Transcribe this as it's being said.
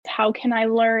how can I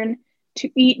learn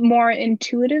to eat more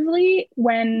intuitively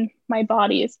when my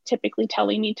body is typically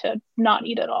telling me to not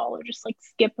eat at all or just like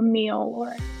skip a meal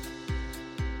or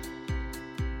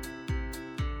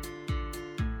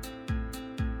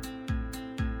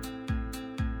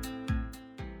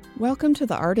Welcome to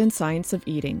the Art and Science of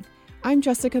Eating. I'm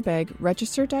Jessica Begg,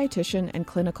 registered dietitian and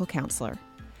clinical counselor.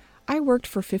 I worked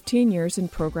for 15 years in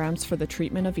programs for the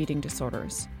treatment of eating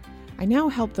disorders. I now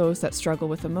help those that struggle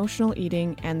with emotional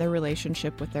eating and their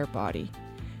relationship with their body.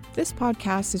 This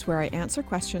podcast is where I answer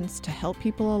questions to help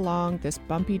people along this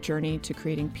bumpy journey to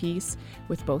creating peace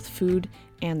with both food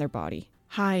and their body.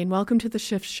 Hi, and welcome to the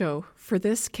Shift Show. For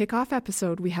this kickoff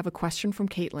episode, we have a question from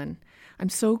Kaytlyn. I'm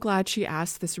so glad she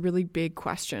asked this really big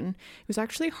question. It was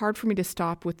actually hard for me to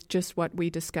stop with just what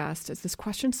we discussed, as this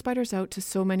question spiders out to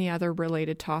so many other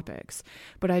related topics.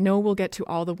 But I know we'll get to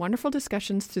all the wonderful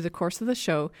discussions through the course of the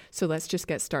show, so let's just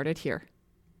get started here.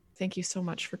 Thank you so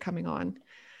much for coming on.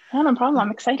 Oh, no problem.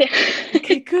 I'm excited.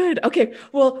 Okay, good. Okay,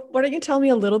 well, why don't you tell me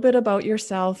a little bit about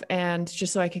yourself, and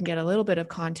just so I can get a little bit of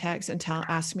context, and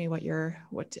ask me what your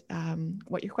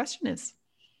question is.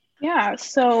 Yeah,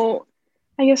 so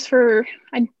I guess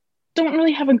I don't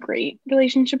really have a great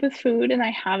relationship with food, and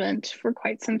I haven't for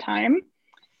quite some time.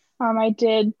 I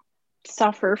did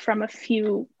suffer from a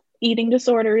few eating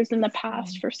disorders in the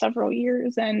past for several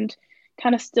years and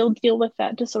kind of still deal with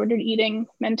that disordered eating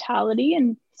mentality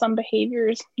and some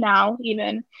behaviors now,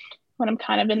 even when I'm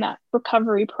kind of in that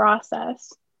recovery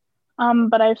process.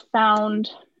 But I've found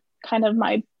kind of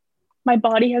my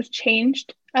body has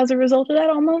changed as a result of that,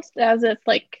 almost as if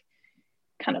like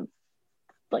kind of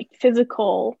like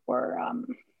physical or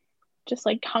just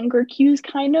like hunger cues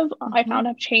kind of I found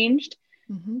have changed.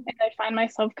 And I find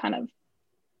myself kind of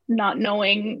not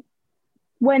knowing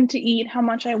when to eat, how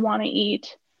much I want to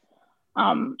eat.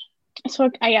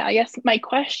 So I guess my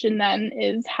question then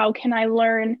is, how can I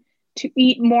learn to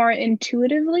eat more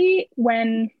intuitively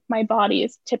when my body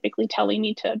is typically telling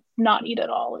me to not eat at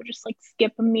all or just like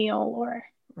skip a meal or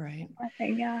right.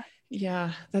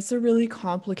 Yeah, that's a really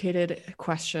complicated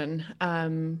question,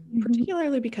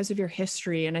 particularly because of your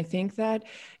history. And I think that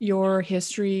your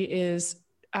history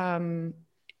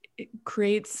it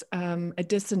creates a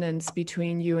dissonance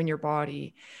between you and your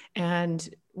body. And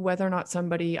whether or not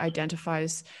somebody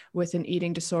identifies with an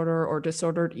eating disorder or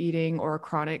disordered eating or a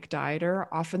chronic dieter,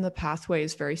 often the pathway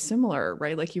is very similar,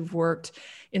 right? Like you've worked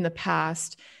in the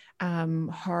past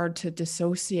hard to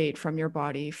dissociate from your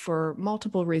body for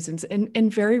multiple reasons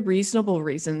and very reasonable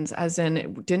reasons, as in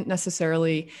it didn't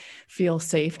necessarily feel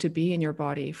safe to be in your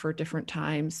body for different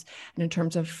times. And in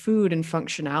terms of food and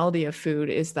functionality of food,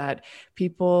 is that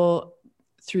people,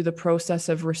 through the process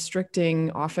of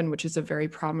restricting often, which is a very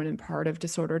prominent part of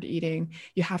disordered eating,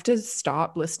 you have to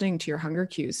stop listening to your hunger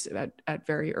cues at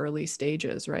very early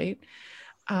stages, right?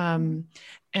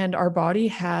 And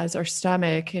our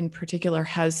stomach in particular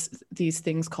has these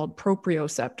things called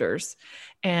proprioceptors.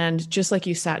 And just like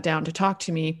you sat down to talk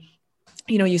to me,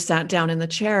 you sat down in the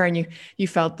chair and you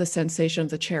felt the sensation of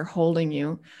the chair holding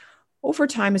you. Over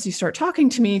time, as you start talking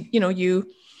to me,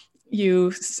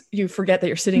 you forget that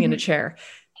you're sitting in a chair.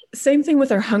 Same thing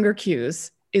with our hunger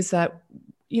cues, is that,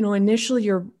 initially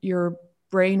your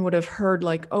brain would have heard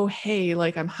like, oh, hey,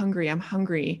 like I'm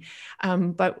hungry.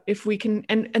 But if we can,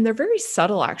 and they're very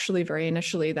subtle, actually, very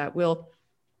initially, that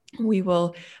we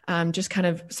will just kind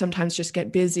of sometimes just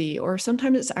get busy, or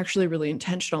sometimes it's actually really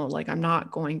intentional. Like I'm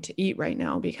not going to eat right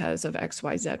now because of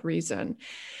XYZ reason.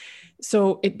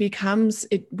 So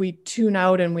we tune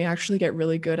out and we actually get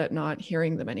really good at not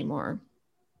hearing them anymore.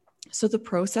 So the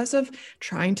process of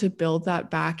trying to build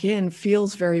that back in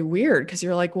feels very weird, because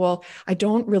you're like, well, I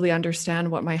don't really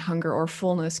understand what my hunger or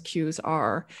fullness cues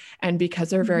are. And because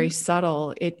they're very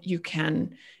subtle, you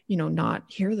can, not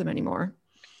hear them anymore.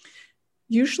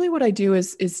 Usually what I do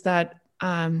is that,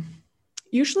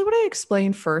 usually what I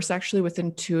explain first, actually, with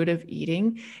intuitive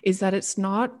eating, is that it's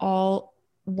not all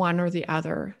one or the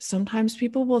other. Sometimes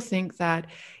people will think that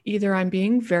either I'm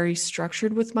being very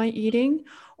structured with my eating,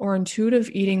 or intuitive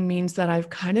eating means that I've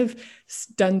kind of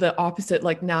done the opposite.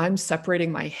 Like now I'm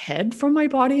separating my head from my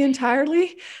body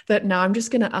entirely, that now I'm just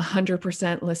going to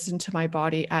 100% listen to my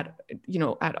body at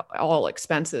all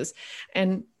expenses.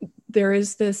 And there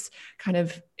is this kind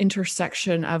of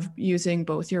intersection of using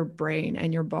both your brain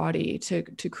and your body to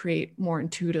create more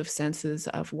intuitive senses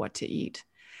of what to eat.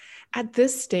 At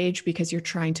this stage, because you're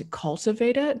trying to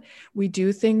cultivate it, we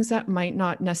do things that might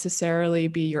not necessarily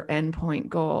be your endpoint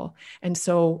goal. And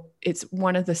so it's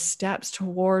one of the steps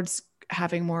towards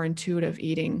having more intuitive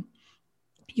eating.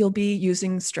 You'll be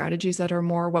using strategies that are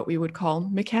more what we would call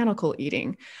mechanical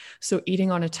eating. So eating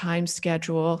on a time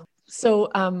schedule. So,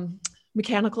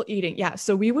 mechanical eating. Yeah.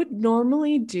 So we would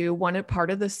normally do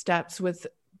part of the steps with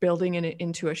building an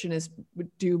intuition is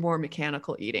do more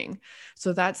mechanical eating.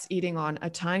 So that's eating on a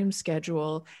time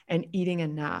schedule and eating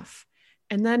enough.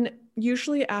 And then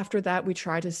usually after that, we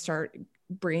try to start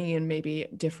bringing in maybe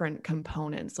different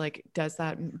components. Like,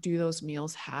 do those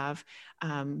meals have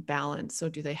balance? So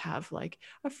do they have like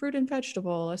a fruit and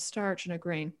vegetable, a starch and a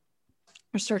grain?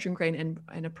 Or starch and grain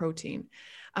and a protein.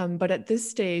 But at this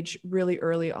stage, really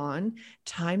early on,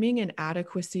 timing and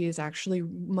adequacy is actually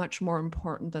much more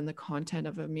important than the content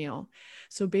of a meal.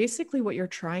 So basically, what you're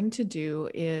trying to do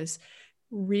is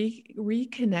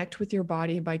reconnect with your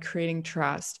body by creating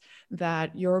trust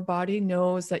that your body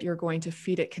knows that you're going to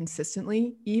feed it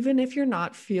consistently, even if you're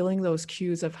not feeling those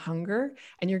cues of hunger,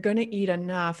 and you're going to eat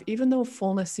enough, even though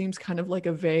fullness seems kind of like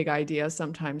a vague idea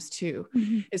sometimes too,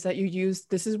 is that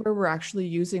this is where we're actually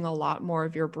using a lot more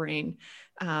of your brain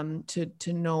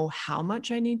to know how much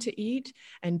I need to eat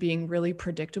and being really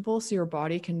predictable. So your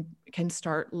body can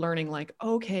start learning like,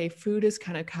 okay, food is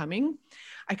kind of coming.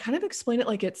 I kind of explain it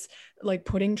like it's like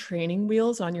putting training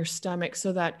wheels on your stomach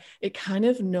so that it kind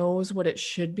of knows what it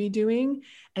should be doing.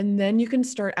 And then you can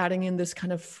start adding in this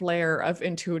kind of flair of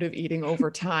intuitive eating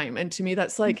over time. And to me,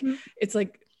 that's like, it's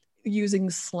like using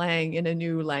slang in a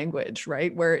new language,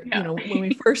 right? Where, Yeah. When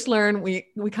we first learn, we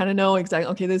kind of know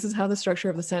exactly, okay, this is how the structure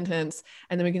of the sentence,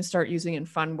 and then we can start using in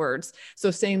fun words.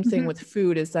 So same thing with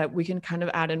food is that we can kind of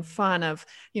add in fun of,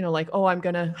 like, oh, I'm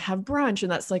going to have brunch,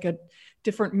 and that's like a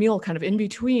different meal kind of in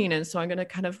between. And so I'm going to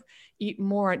kind of eat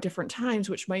more at different times,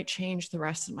 which might change the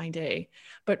rest of my day.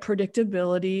 But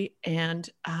predictability and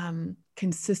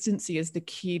consistency is the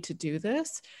key to do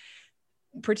this,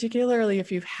 particularly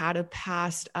if you've had a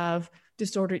past of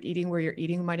disordered eating where your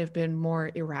eating might have been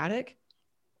more erratic.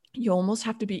 You almost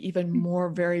have to be even more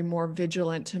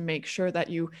vigilant to make sure that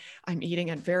I'm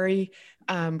eating at very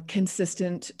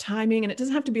consistent timing. And it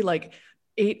doesn't have to be like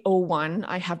 8:01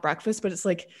 I have breakfast, but it's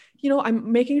like,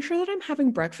 I'm making sure that I'm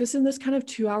having breakfast in this kind of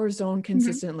 2-hour zone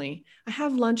consistently. I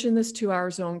have lunch in this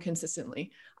 2-hour zone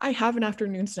consistently. I have an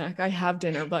afternoon snack, I have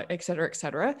dinner, but et cetera,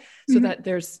 so that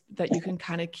that you can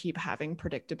kind of keep having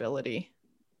predictability.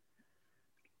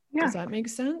 Yeah. Does that make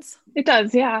sense? It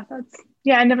does. Yeah.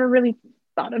 I never really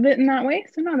thought of it in that way.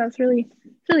 So no, that's really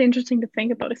interesting to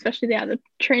think about, especially the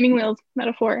training wheels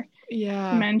metaphor you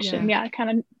mentioned. Yeah.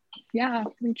 Kind of,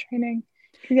 retraining.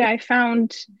 Yeah, I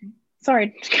found,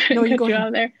 sorry, no, you cut go you ahead.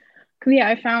 out there. Cause yeah,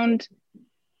 I found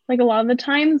like a lot of the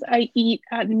times I eat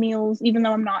at meals, even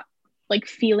though I'm not like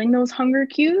feeling those hunger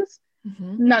cues.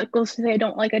 Not goes to say I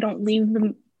don't leave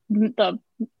the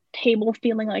table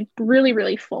feeling like really,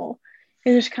 really full.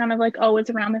 It's just kind of like, oh,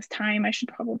 it's around this time. I should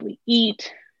probably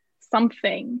eat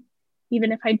something,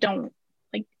 even if I don't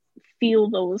like feel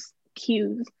those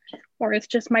cues. Or it's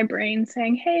just my brain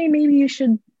saying, hey, maybe you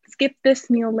should skip this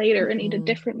meal later and eat a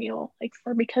different meal. Like,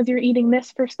 or because you're eating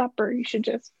this for supper, you should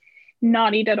just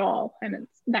not eat at all. And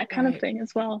it's that kind of thing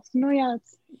as well. So no, yeah,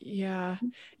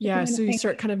 it's so you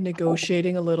start kind of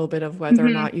negotiating a little bit of whether or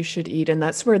not you should eat, and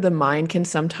that's where the mind can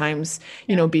sometimes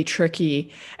be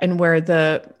tricky, and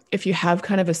where if you have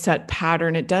kind of a set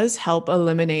pattern, it does help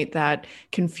eliminate that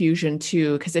confusion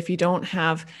too. Because if you don't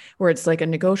have where it's like a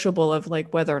negotiable of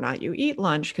like whether or not you eat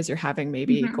lunch because you're having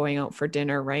maybe going out for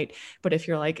dinner, right? But if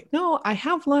you're like, no, I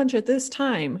have lunch at this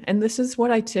time and this is what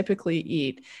I typically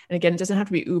eat. And again, it doesn't have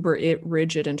to be uber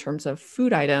rigid in terms of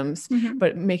food items,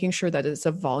 but making sure that it's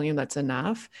a volume that's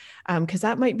enough. Because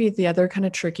that might be the other kind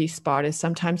of tricky spot is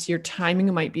sometimes your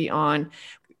timing might be on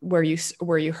where you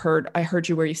heard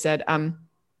you where you said,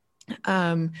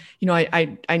 I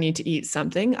need to eat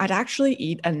something. I'd actually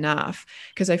eat enough,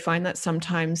 because I find that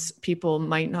sometimes people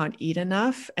might not eat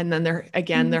enough. And then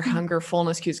their hunger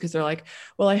fullness cues, because they're like,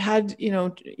 well, I had,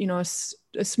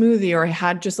 a smoothie, or I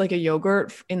had just like a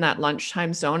yogurt in that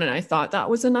lunchtime zone. And I thought that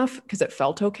was enough because it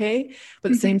felt okay.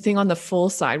 But the same thing on the full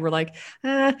side, we're like,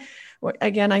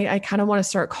 again, I kind of want to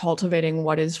start cultivating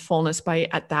what is fullness by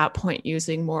at that point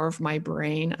using more of my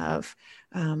brain of,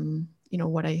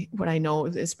 what I know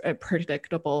is a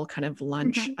predictable kind of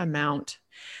lunch amount.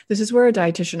 This is where a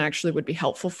dietitian actually would be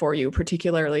helpful for you,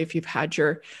 particularly if you've had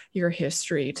your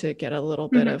history, to get a little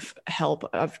bit of help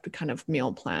of kind of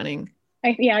meal planning.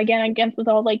 Again, with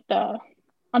all like the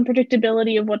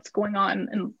unpredictability of what's going on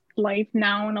in life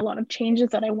now and a lot of changes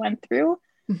that I went through,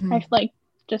 I like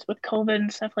just with COVID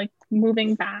and stuff, like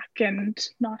moving back and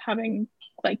not having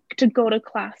like to go to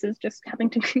classes, just having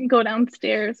to go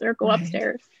downstairs or go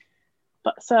upstairs.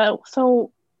 But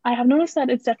so I have noticed that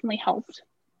it's definitely helped.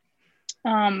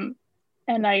 And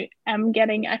I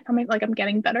feel like I'm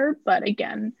getting better, but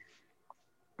again,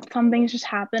 some things just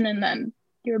happen, and then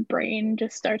your brain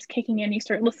just starts kicking in. You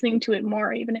start listening to it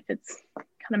more, even if it's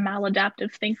kind of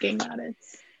maladaptive thinking that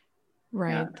it's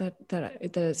Right. That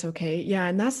it's okay. Yeah.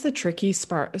 And that's the tricky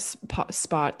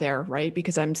spot there, right?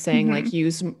 Because I'm saying mm-hmm. like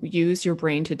use your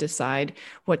brain to decide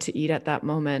what to eat at that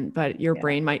moment, but your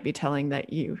brain might be telling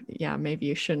that maybe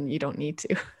you shouldn't, you don't need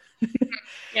to.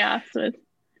 Yeah. So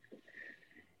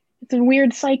it's a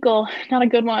weird cycle, not a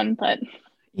good one, but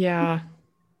yeah.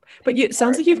 But it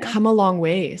sounds like you've come a long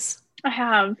ways. I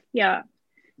have, yeah.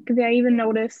 Because I even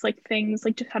noticed like things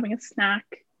like just having a snack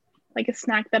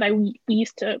that I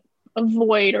used to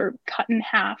avoid or cut in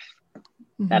half,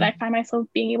 that I find myself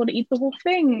being able to eat the whole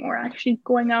thing, or actually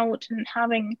going out and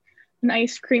having an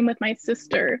ice cream with my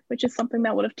sister, which is something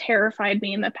that would have terrified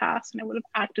me in the past and I would have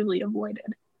actively avoided.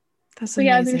 That's so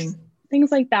amazing. Yeah, there's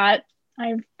things like that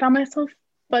I've found myself,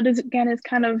 but is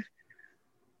kind of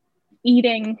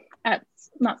eating at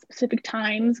not specific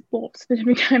times, well,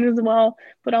 specific times as well,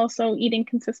 but also eating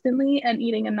consistently and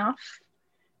eating enough.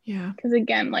 Yeah. Because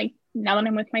again, like now that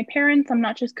I'm with my parents, I'm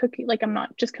not just cooking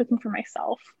for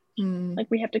myself. Like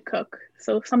we have to cook.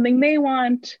 So if something they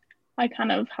want, I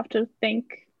kind of have to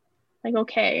think like,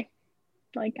 okay,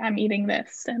 like I'm eating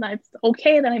this and it's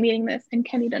okay that I'm eating this and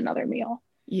can eat another meal.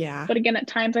 Yeah. But again, at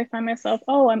times I find myself,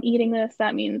 oh, I'm eating this.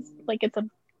 That means like it's a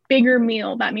bigger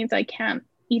meal. That means I can't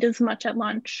eat as much at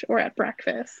lunch or at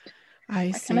breakfast.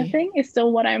 That kind of thing is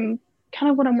still what I'm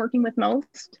working with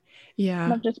most. Yeah.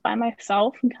 Not just by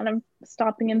myself and kind of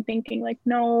stopping and thinking like,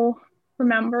 no,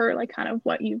 remember like kind of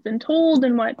what you've been told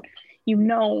and what you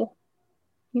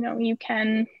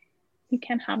can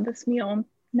have this meal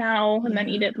now and then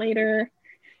eat it later.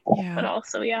 Yeah. But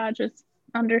also, just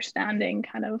understanding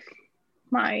kind of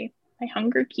my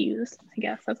hunger cues. I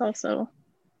guess that's also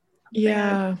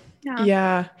yeah.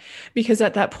 Because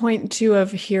at that point too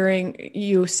of hearing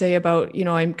you say about,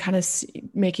 I'm kind of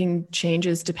making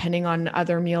changes depending on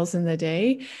other meals in the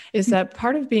day, is that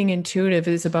part of being intuitive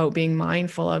is about being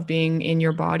mindful of being in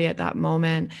your body at that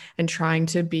moment and trying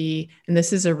to be, and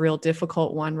this is a real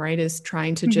difficult one, right? Is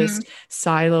trying to just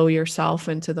silo yourself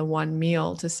into the one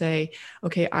meal to say,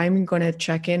 okay, I'm going to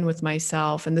check in with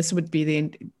myself. And this would be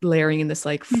the layering in this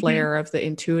like flare of the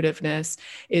intuitiveness,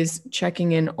 is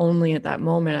checking in only at that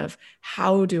moment of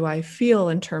how do I feel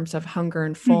in terms of hunger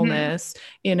and fullness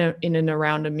in and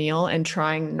around a meal, and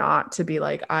trying not to be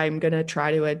like, I'm going to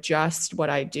try to adjust what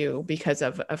I do because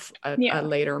of a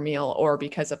later meal or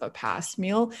because of a past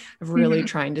meal, of really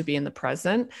trying to be in the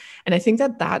present. And I think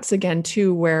that that's again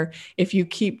too, where if you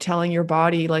keep telling your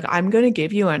body, like, I'm going to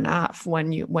give you enough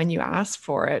when you ask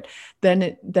for it, then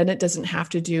it doesn't have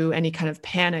to do any kind of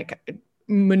panic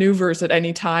maneuvers at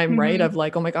any time, right? Of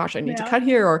like, oh my gosh, I need to cut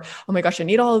here, or oh my gosh, I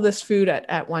need all of this food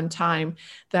at one time.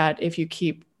 That if you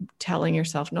keep telling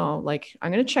yourself, no, like,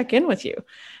 I'm going to check in with you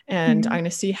and I'm going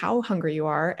to see how hungry you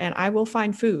are and I will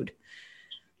find food.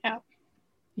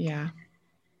 Yeah.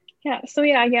 So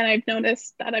again, I've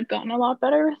noticed that I've gotten a lot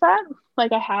better with that.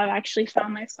 Like I have actually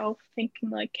found myself thinking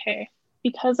like, hey,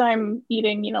 because I'm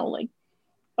eating, like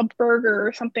a burger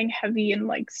or something heavy and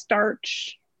like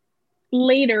starch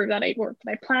later that I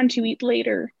plan to eat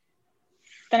later,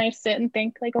 then I sit and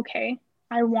think like, okay,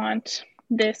 I want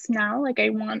this now. Like I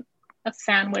want a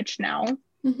sandwich now.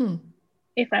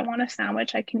 If I want a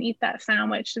sandwich, I can eat that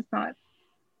sandwich. It's not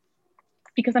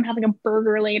because I'm having a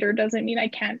burger later doesn't mean I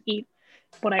can't eat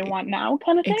what I want now,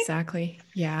 kind of thing. Exactly.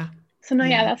 Yeah. So no,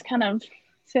 that's kind of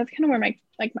where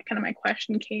my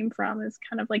question came from, is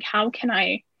kind of like, how can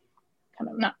I kind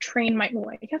of not train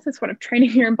I guess it's sort of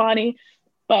training your body,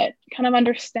 but kind of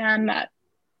understand that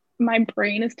my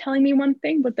brain is telling me one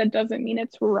thing, but that doesn't mean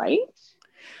it's right.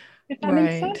 If that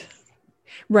makes sense.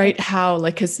 Right. How,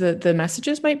 like, because the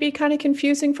messages might be kind of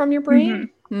confusing from your brain.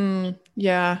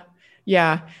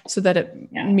 Yeah. So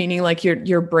that meaning like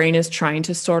your brain is trying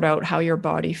to sort out how your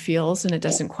body feels and it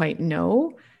doesn't quite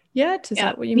know yet. Is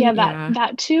that what you mean?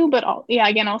 That too. But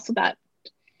again, also that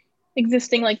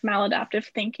existing like maladaptive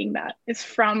thinking that is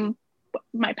from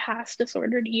my past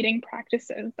disordered eating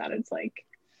practices, that it's like,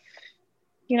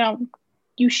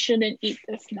 you shouldn't eat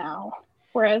this now.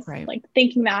 Whereas like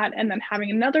thinking that and then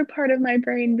having another part of my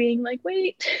brain being like,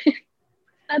 wait,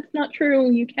 that's not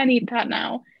true. You can eat that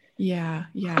now. Yeah.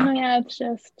 It's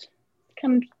just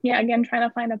kind of, again, trying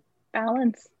to find a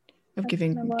balance of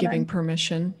giving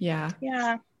permission. Yeah.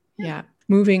 Yeah.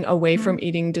 Moving away from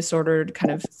eating disordered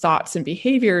kind of thoughts and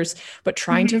behaviors, but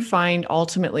trying to find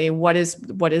ultimately what is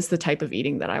the type of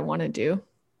eating that I want to do.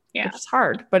 Which is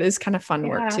hard, but it's kind of fun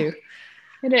work too.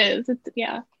 It is.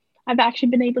 I've actually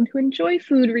been able to enjoy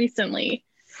food recently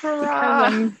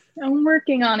because I'm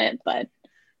working on it, but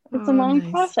it's a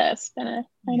long process. And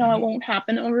I know it won't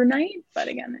happen overnight, but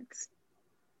again,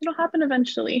 it'll happen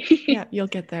eventually. Yeah, you'll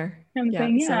get there.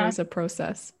 It's always a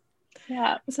process.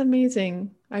 Yeah. It's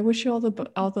amazing. I wish you all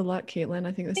the luck, Kaytlyn.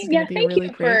 I think this is going to be really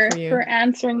great for you. For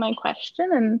answering my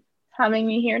question and having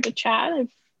me here to chat.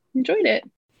 I've enjoyed it.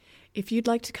 If you'd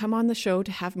like to come on the show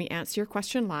to have me answer your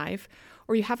question live,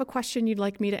 or you have a question you'd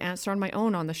like me to answer on my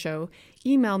own on the show,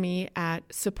 email me at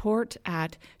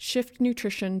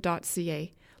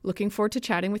support@shiftnutrition.ca. Looking forward to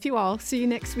chatting with you all. See you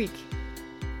next week.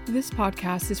 This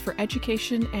podcast is for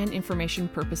education and information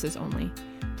purposes only.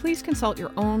 Please consult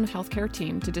your own healthcare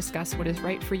team to discuss what is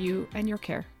right for you and your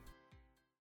care.